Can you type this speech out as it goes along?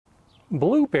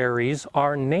Blueberries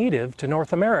are native to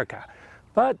North America,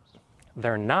 but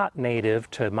they're not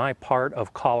native to my part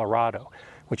of Colorado,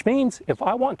 which means if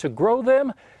I want to grow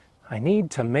them, I need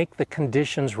to make the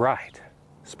conditions right,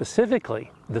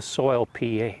 specifically the soil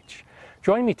pH.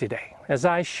 Join me today as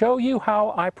I show you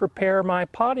how I prepare my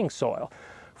potting soil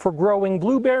for growing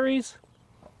blueberries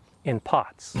in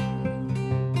pots.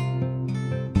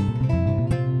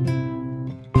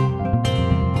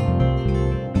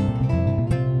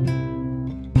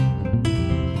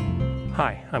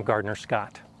 Hi, I'm Gardener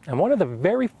Scott, and one of the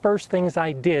very first things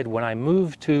I did when I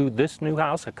moved to this new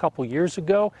house a couple years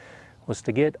ago was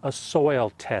to get a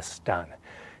soil test done.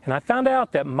 And I found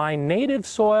out that my native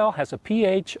soil has a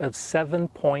pH of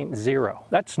 7.0.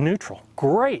 That's neutral,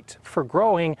 great for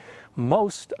growing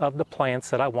most of the plants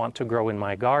that I want to grow in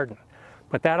my garden.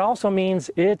 But that also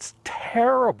means it's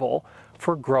terrible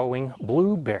for growing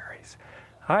blueberries.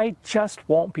 I just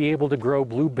won't be able to grow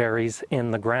blueberries in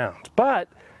the ground. But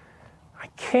I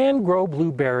can grow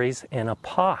blueberries in a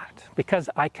pot because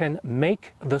I can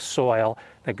make the soil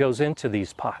that goes into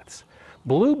these pots.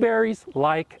 Blueberries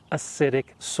like acidic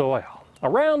soil,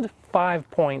 around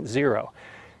 5.0.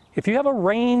 If you have a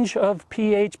range of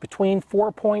pH between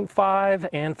 4.5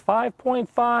 and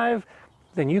 5.5,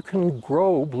 then you can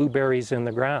grow blueberries in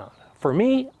the ground. For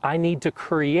me, I need to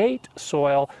create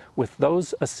soil with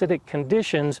those acidic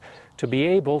conditions to be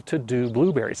able to do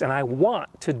blueberries, and I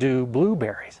want to do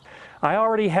blueberries. I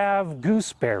already have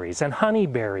gooseberries and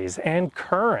honeyberries and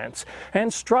currants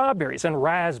and strawberries and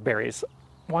raspberries.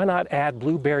 Why not add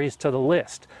blueberries to the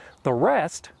list? The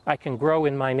rest I can grow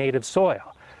in my native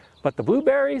soil. But the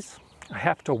blueberries, I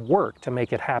have to work to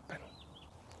make it happen.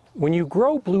 When you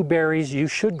grow blueberries, you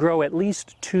should grow at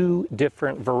least 2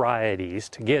 different varieties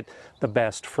to get the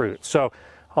best fruit. So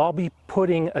I'll be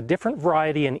putting a different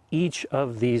variety in each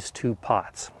of these 2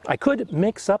 pots. I could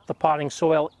mix up the potting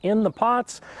soil in the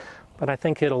pots, but I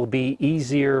think it'll be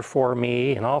easier for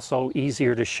me and also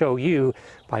easier to show you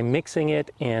by mixing it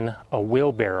in a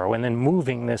wheelbarrow and then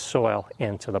moving this soil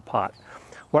into the pot.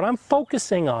 What I'm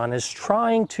focusing on is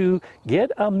trying to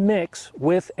get a mix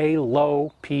with a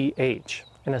low pH,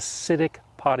 an acidic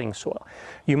potting soil.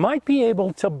 You might be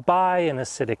able to buy an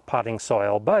acidic potting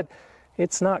soil, but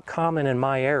it's not common in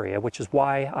my area, which is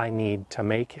why I need to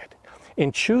make it.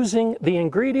 In choosing the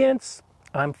ingredients,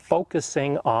 I'm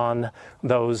focusing on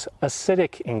those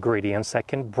acidic ingredients that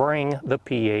can bring the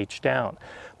pH down.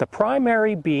 The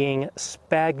primary being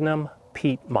sphagnum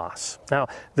peat moss. Now,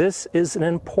 this is an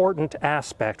important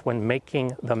aspect when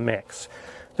making the mix.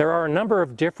 There are a number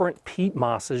of different peat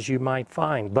mosses you might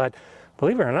find, but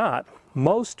believe it or not,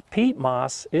 most peat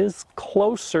moss is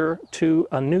closer to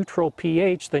a neutral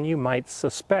pH than you might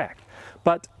suspect.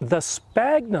 But the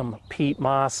sphagnum peat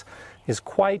moss is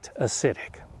quite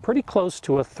acidic, pretty close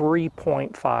to a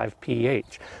 3.5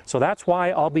 pH. So that's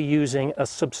why I'll be using a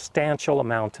substantial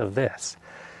amount of this.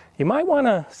 You might want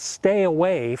to stay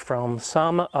away from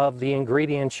some of the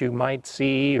ingredients you might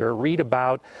see or read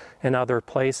about in other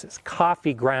places.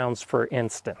 Coffee grounds, for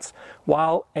instance.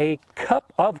 While a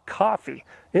cup of coffee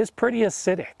is pretty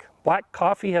acidic, black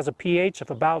coffee has a pH of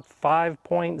about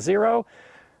 5.0.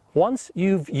 Once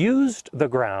you've used the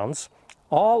grounds,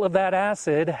 all of that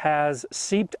acid has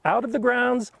seeped out of the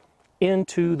grounds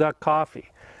into the coffee.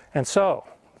 And so,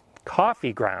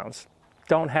 coffee grounds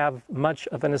don't have much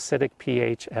of an acidic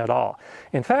pH at all.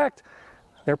 In fact,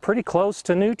 they're pretty close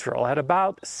to neutral at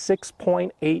about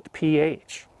 6.8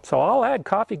 pH. So I'll add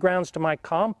coffee grounds to my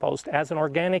compost as an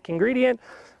organic ingredient,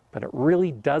 but it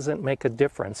really doesn't make a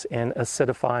difference in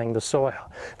acidifying the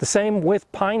soil. The same with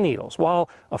pine needles. While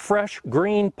a fresh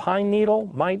green pine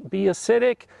needle might be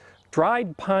acidic,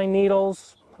 dried pine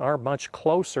needles are much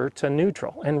closer to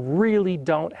neutral and really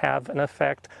don't have an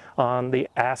effect on the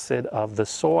acid of the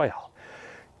soil.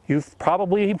 You've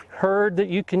probably heard that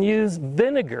you can use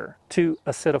vinegar to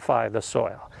acidify the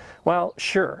soil. Well,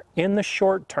 sure, in the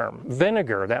short term,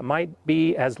 vinegar that might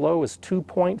be as low as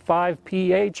 2.5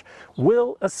 pH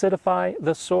will acidify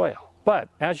the soil. But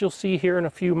as you'll see here in a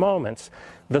few moments,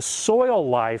 the soil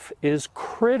life is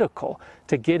critical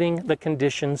to getting the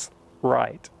conditions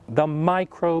right, the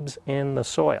microbes in the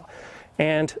soil.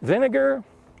 And vinegar,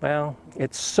 well,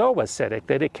 it's so acidic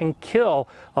that it can kill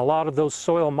a lot of those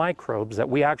soil microbes that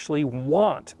we actually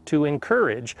want to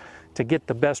encourage to get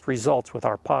the best results with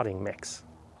our potting mix.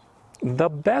 The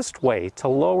best way to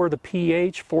lower the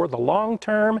pH for the long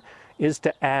term is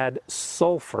to add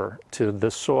sulfur to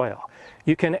the soil.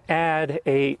 You can add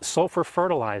a sulfur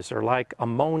fertilizer like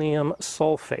ammonium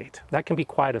sulfate. That can be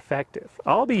quite effective.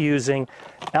 I'll be using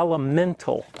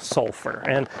elemental sulfur,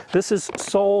 and this is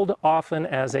sold often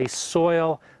as a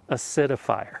soil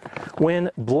acidifier.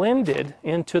 When blended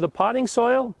into the potting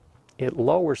soil, it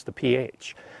lowers the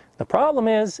pH. The problem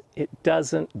is it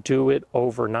doesn't do it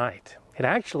overnight. It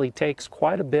actually takes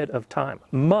quite a bit of time,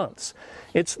 months.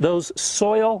 It's those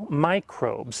soil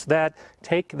microbes that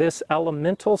take this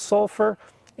elemental sulfur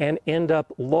and end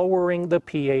up lowering the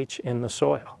pH in the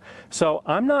soil. So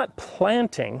I'm not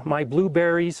planting my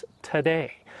blueberries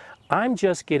today. I'm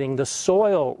just getting the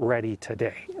soil ready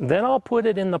today. Then I'll put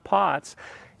it in the pots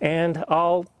and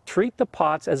I'll treat the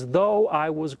pots as though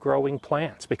I was growing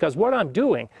plants, because what I'm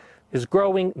doing is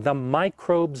growing the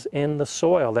microbes in the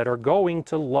soil that are going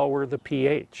to lower the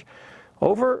pH.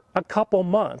 Over a couple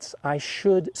months, I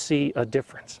should see a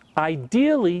difference.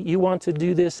 Ideally, you want to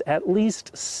do this at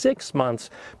least 6 months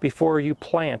before you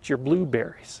plant your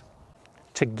blueberries.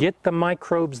 To get the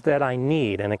microbes that I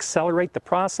need and accelerate the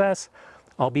process,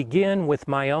 I'll begin with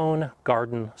my own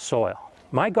garden soil.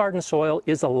 My garden soil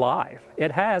is alive.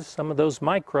 It has some of those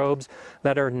microbes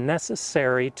that are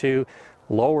necessary to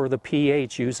lower the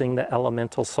pH using the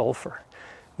elemental sulfur.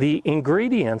 The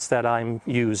ingredients that I'm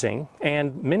using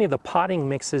and many of the potting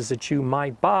mixes that you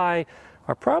might buy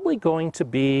are probably going to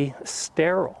be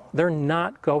sterile. They're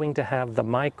not going to have the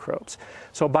microbes.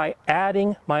 So by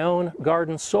adding my own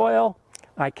garden soil,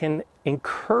 I can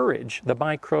encourage the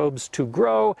microbes to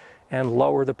grow and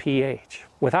lower the pH.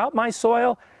 Without my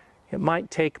soil, it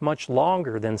might take much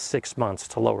longer than 6 months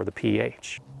to lower the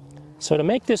pH. So to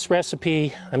make this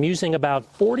recipe, I'm using about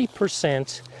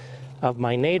 40% of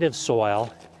my native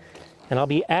soil, and I'll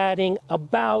be adding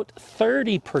about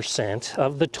 30%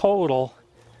 of the total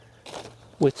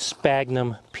with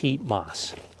sphagnum peat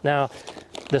moss. Now,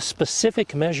 the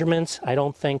specific measurements I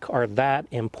don't think are that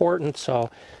important, so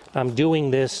I'm doing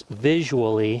this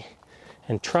visually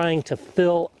and trying to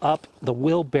fill up the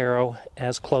wheelbarrow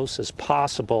as close as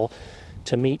possible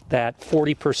to meet that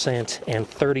 40% and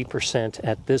 30%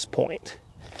 at this point.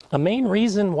 A main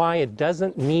reason why it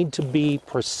doesn't need to be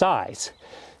precise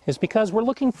is because we're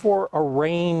looking for a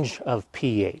range of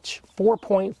pH,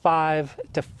 4.5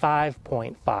 to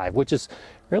 5.5, which is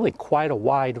really quite a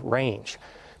wide range.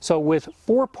 So with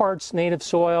 4 parts native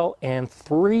soil and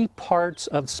 3 parts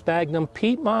of sphagnum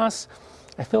peat moss,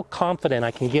 I feel confident I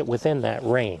can get within that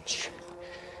range.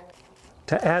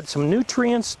 To add some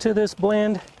nutrients to this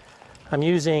blend, I'm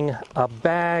using a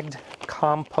bagged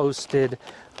composted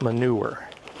manure.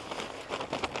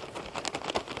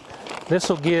 This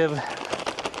will give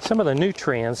some of the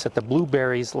nutrients that the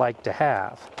blueberries like to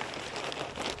have.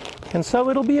 And so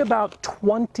it'll be about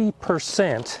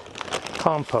 20%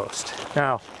 compost.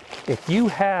 Now, if you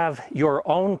have your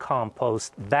own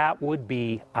compost, that would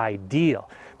be ideal,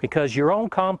 because your own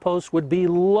compost would be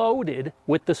loaded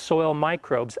with the soil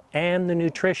microbes and the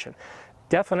nutrition.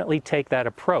 Definitely take that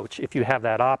approach if you have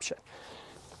that option.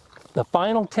 The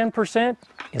final 10%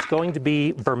 is going to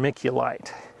be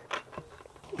vermiculite.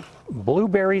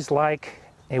 Blueberries like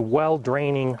a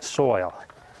well-draining soil,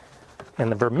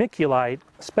 and the vermiculite,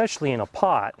 especially in a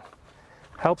pot,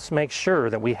 helps make sure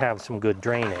that we have some good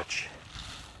drainage.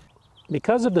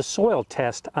 Because of the soil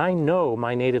test, I know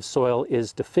my native soil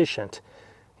is deficient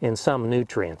in some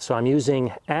nutrients. So I'm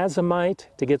using azomite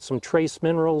to get some trace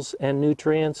minerals and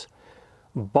nutrients,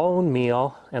 bone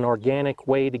meal, an organic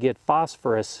way to get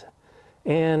phosphorus,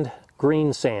 and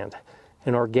green sand,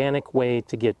 an organic way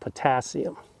to get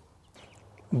potassium.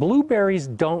 Blueberries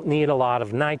don't need a lot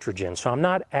of nitrogen, so I'm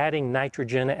not adding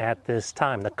nitrogen at this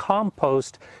time. The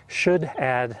compost should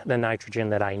add the nitrogen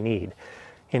that I need.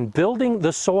 In building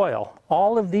the soil,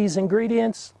 all of these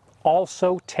ingredients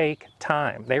also take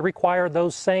time. They require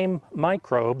those same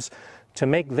microbes to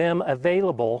make them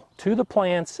available to the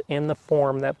plants in the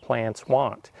form that plants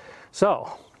want.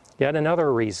 So, yet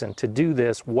another reason to do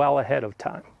this well ahead of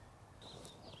time.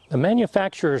 The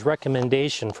manufacturer's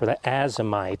recommendation for the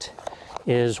azomite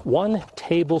is 1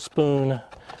 tablespoon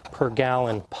per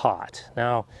gallon pot.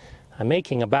 Now, I'm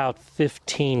making about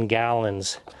 15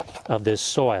 gallons of this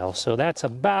soil, so that's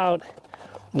about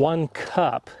 1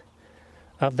 cup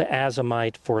of the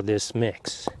azomite for this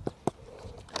mix.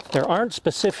 There aren't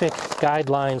specific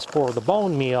guidelines for the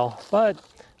bone meal, but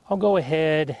I'll go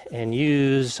ahead and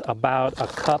use about 1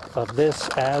 cup of this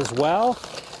as well.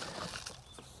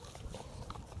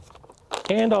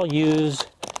 And I'll use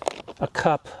 1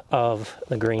 cup of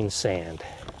the green sand.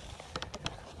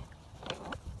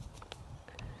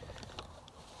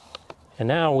 And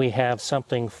now we have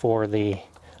something for the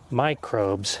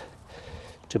microbes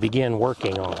to begin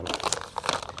working on.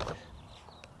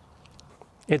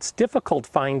 It's difficult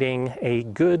finding a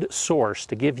good source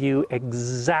to give you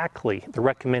exactly the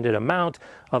recommended amount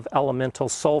of elemental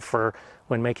sulfur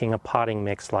when making a potting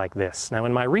mix like this. Now,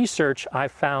 in my research, I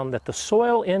found that the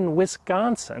soil in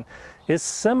Wisconsin is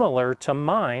similar to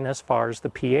mine as far as the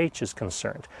pH is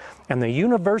concerned. And the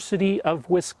University of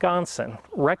Wisconsin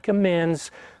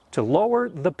recommends to lower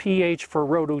the pH for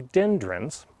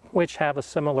rhododendrons, which have a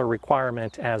similar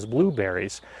requirement as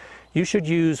blueberries. You should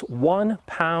use 1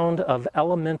 pound of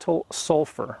elemental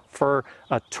sulfur for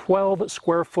a 12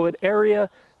 square foot area,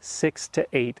 6 to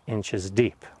 8 inches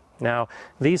deep. Now,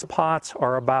 these pots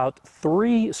are about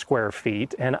 3 square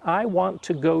feet, and I want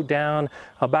to go down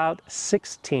about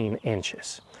 16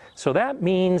 inches. So that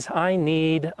means I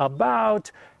need about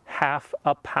half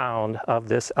a pound of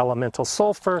this elemental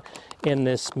sulfur in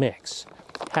this mix.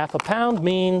 Half a pound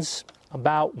means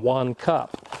about 1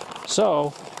 cup.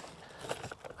 So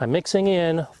I'm mixing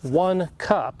in 1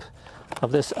 cup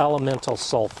of this elemental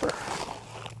sulfur.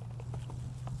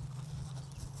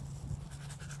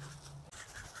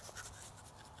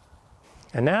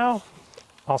 And now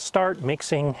I'll start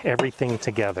mixing everything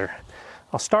together.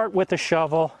 I'll start with a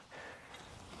shovel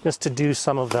just to do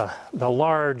some of the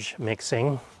large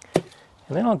mixing. And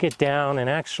then I'll get down and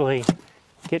actually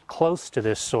get close to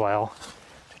this soil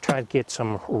to try to get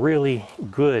some really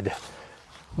good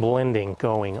blending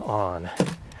going on.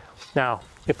 Now,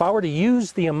 if I were to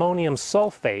use the ammonium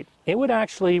sulfate, it would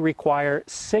actually require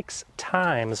 6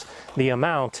 times the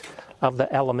amount of the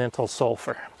elemental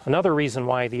sulfur. Another reason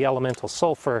why the elemental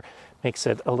sulfur makes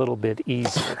it a little bit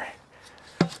easier.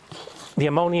 The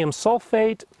ammonium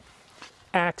sulfate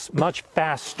acts much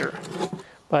faster,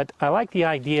 but I like the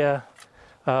idea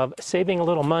of saving a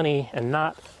little money and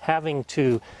not having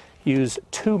to use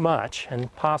too much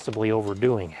and possibly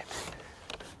overdoing it.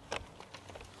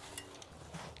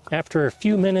 After a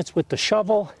few minutes with the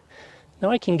shovel, now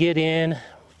I can get in,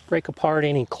 break apart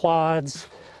any clods,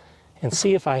 and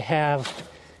see if I have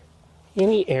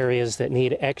any areas that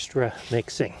need extra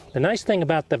mixing. The nice thing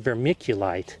about the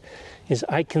vermiculite is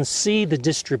I can see the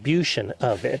distribution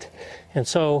of it. And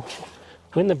so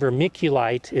when the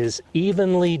vermiculite is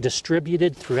evenly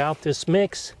distributed throughout this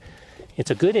mix, it's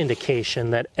a good indication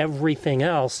that everything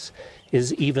else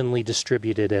is evenly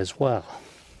distributed as well.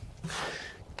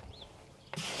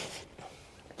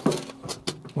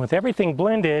 With everything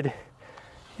blended,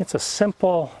 it's a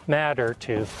simple matter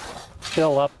to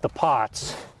fill up the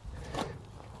pots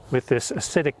with this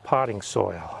acidic potting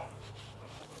soil.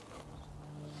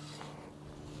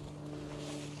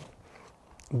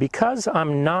 Because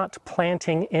I'm not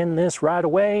planting in this right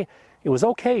away, it was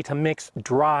okay to mix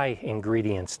dry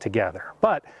ingredients together.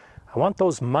 But I want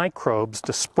those microbes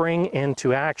to spring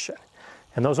into action.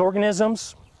 And those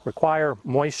organisms require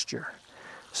moisture.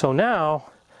 So now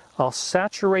I'll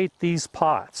saturate these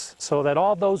pots so that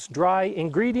all those dry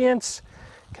ingredients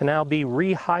can now be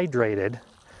rehydrated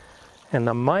and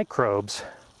the microbes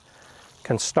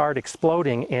can start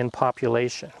exploding in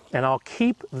population. And I'll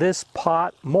keep this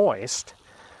pot moist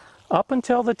up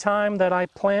until the time that I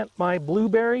plant my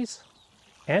blueberries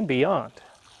and beyond.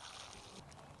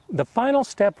 The final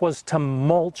step was to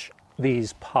mulch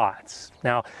these pots.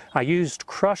 Now, I used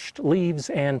crushed leaves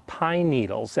and pine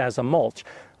needles as a mulch,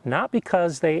 not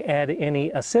because they add any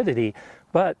acidity,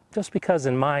 but just because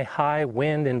in my high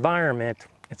wind environment,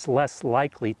 it's less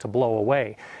likely to blow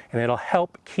away. And it'll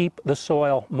help keep the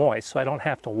soil moist so I don't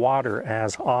have to water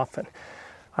as often.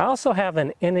 I also have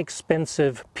an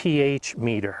inexpensive pH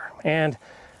meter. And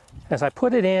as I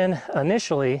put it in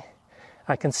initially,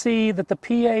 I can see that the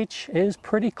pH is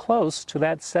pretty close to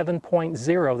that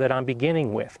 7.0 that I'm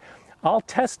beginning with. I'll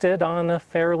test it on a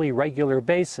fairly regular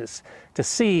basis to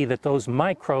see that those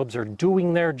microbes are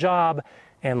doing their job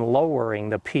and lowering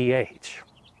the pH.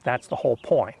 That's the whole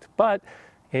point, but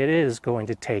it is going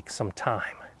to take some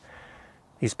time.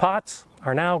 These pots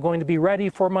are now going to be ready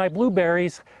for my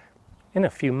blueberries in a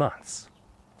few months.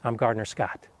 I'm Gardener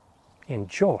Scott.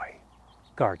 Enjoy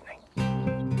gardening.